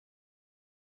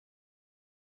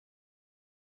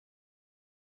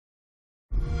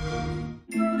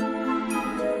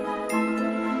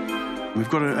We've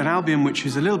got an Albion which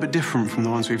is a little bit different from the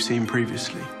ones we've seen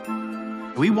previously.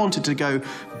 We wanted to go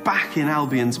back in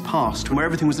Albion's past, where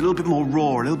everything was a little bit more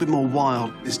raw, a little bit more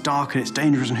wild. It's dark and it's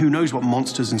dangerous, and who knows what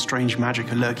monsters and strange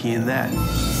magic are lurking in there.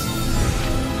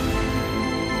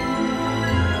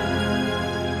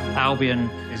 Albion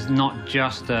is not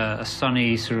just a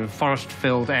sunny, sort of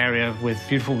forest-filled area with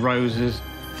beautiful roses.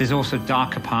 There's also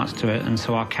darker parts to it, and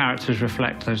so our characters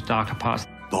reflect those darker parts.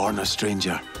 Born a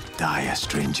stranger, die a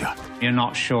stranger. You're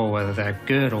not sure whether they're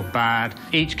good or bad.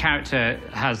 Each character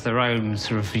has their own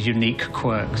sort of unique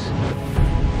quirks.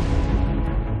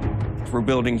 We're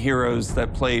building heroes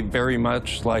that play very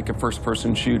much like a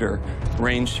first-person shooter.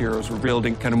 Ranged heroes, we're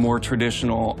building kind of more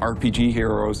traditional RPG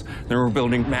heroes. Then we're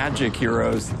building magic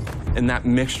heroes. And that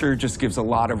mixture just gives a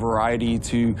lot of variety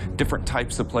to different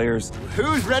types of players.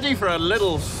 Who's ready for a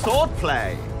little sword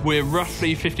play? We're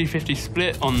roughly 50-50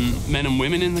 split on men and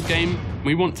women in the game.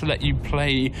 We want to let you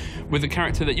play with a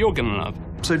character that you're gonna love.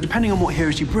 So depending on what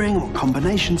heroes you bring, what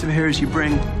combinations of heroes you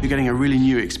bring, you're getting a really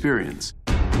new experience.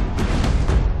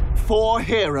 4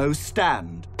 heroes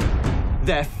stand.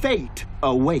 Their fate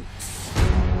awaits.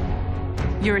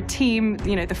 You're a team,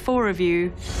 you know, the 4 of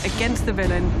you against the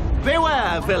villain.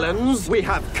 Beware, villains! We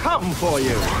have come for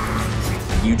you!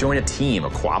 You join a team, a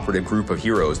cooperative group of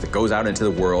heroes that goes out into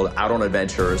the world, out on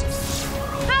adventures.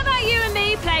 How about you and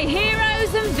me play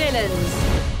heroes and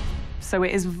villains? So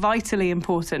it is vitally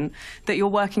important that you're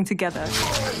working together.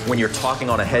 When you're talking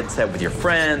on a headset with your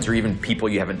friends or even people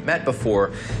you haven't met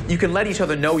before, you can let each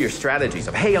other know your strategies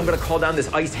of, hey, I'm gonna call down this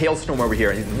ice hailstorm over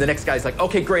here. And the next guy's like,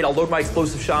 okay, great, I'll load my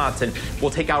explosive shots and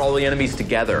we'll take out all the enemies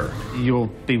together. You'll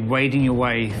be wading your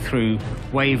way through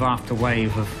wave after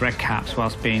wave of red caps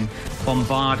whilst being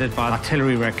bombarded by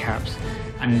artillery red caps.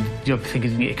 And you're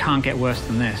thinking, it can't get worse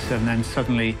than this. And then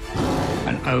suddenly,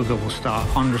 an ogre will start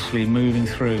ponderously moving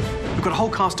through. We've got a whole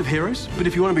cast of heroes, but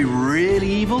if you want to be really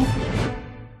evil,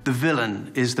 the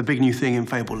villain is the big new thing in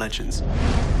Fable Legends.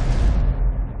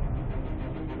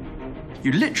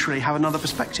 You literally have another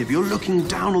perspective. You're looking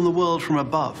down on the world from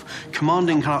above,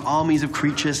 commanding kind of armies of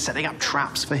creatures, setting up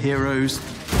traps for heroes.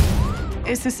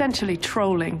 It's essentially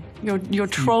trolling. You're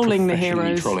trolling the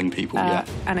heroes. Trolling people, yeah.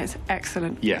 And it's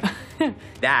excellent. Yeah.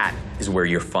 That is where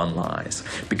your fun lies,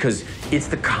 because it's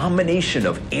the combination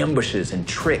of ambushes and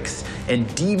tricks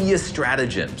and devious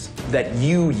stratagems that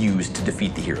you use to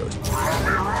defeat the heroes.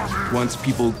 Once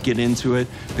people get into it,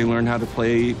 they learn how to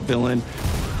play villain,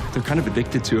 they're kind of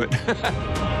addicted to it.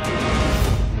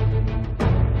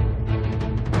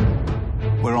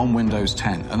 We're on Windows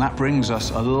 10, and that brings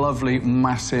us a lovely,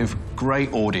 massive,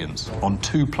 great audience on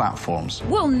 2 platforms.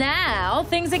 Well, now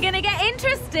things are going to get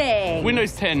interesting.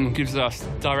 Windows 10 gives us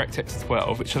DirectX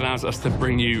 12, which allows us to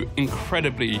bring you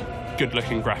incredibly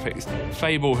good-looking graphics.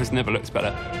 Fable has never looked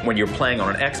better. When you're playing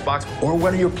on an Xbox, or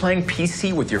whether you're playing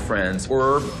PC with your friends,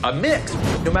 or a mix,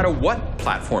 no matter what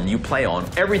platform you play on,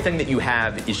 everything that you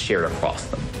have is shared across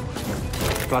them.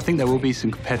 But I think there will be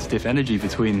some competitive energy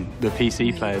between the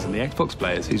PC players and the Xbox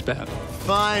players. Who's better?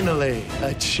 Finally,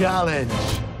 a challenge.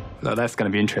 So that's going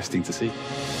to be interesting to see.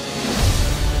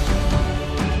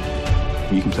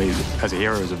 You can play as a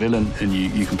hero, as a villain, and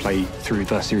you can play through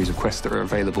the series of quests that are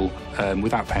available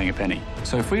without paying a penny.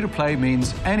 So free-to-play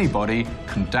means anybody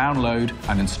can download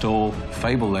and install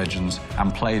Fable Legends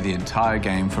and play the entire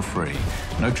game for free.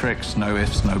 No tricks, no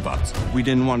ifs, no buts. We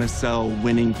didn't want to sell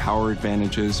winning power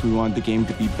advantages. We wanted the game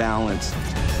to be balanced.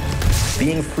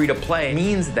 Being free to play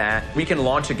means that we can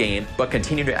launch a game, but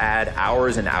continue to add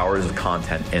hours and hours of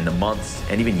content in the months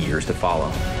and even years to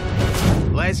follow.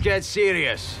 Let's get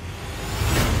serious.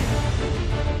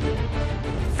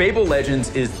 Fable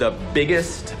Legends is the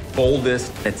biggest,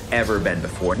 boldest it's ever been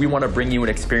before. We want to bring you an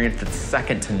experience that's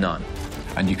second to none.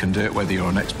 And you can do it whether you're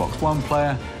an Xbox One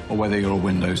player or whether you're a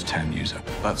Windows 10 user.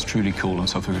 That's truly cool and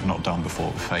something we've not done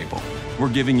before with Fable. We're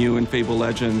giving you in Fable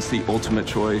Legends the ultimate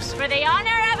choice. For the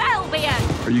honor of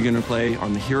Albion. Are you going to play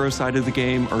on the hero side of the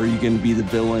game, or are you going to be the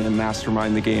villain and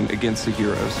mastermind the game against the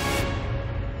heroes?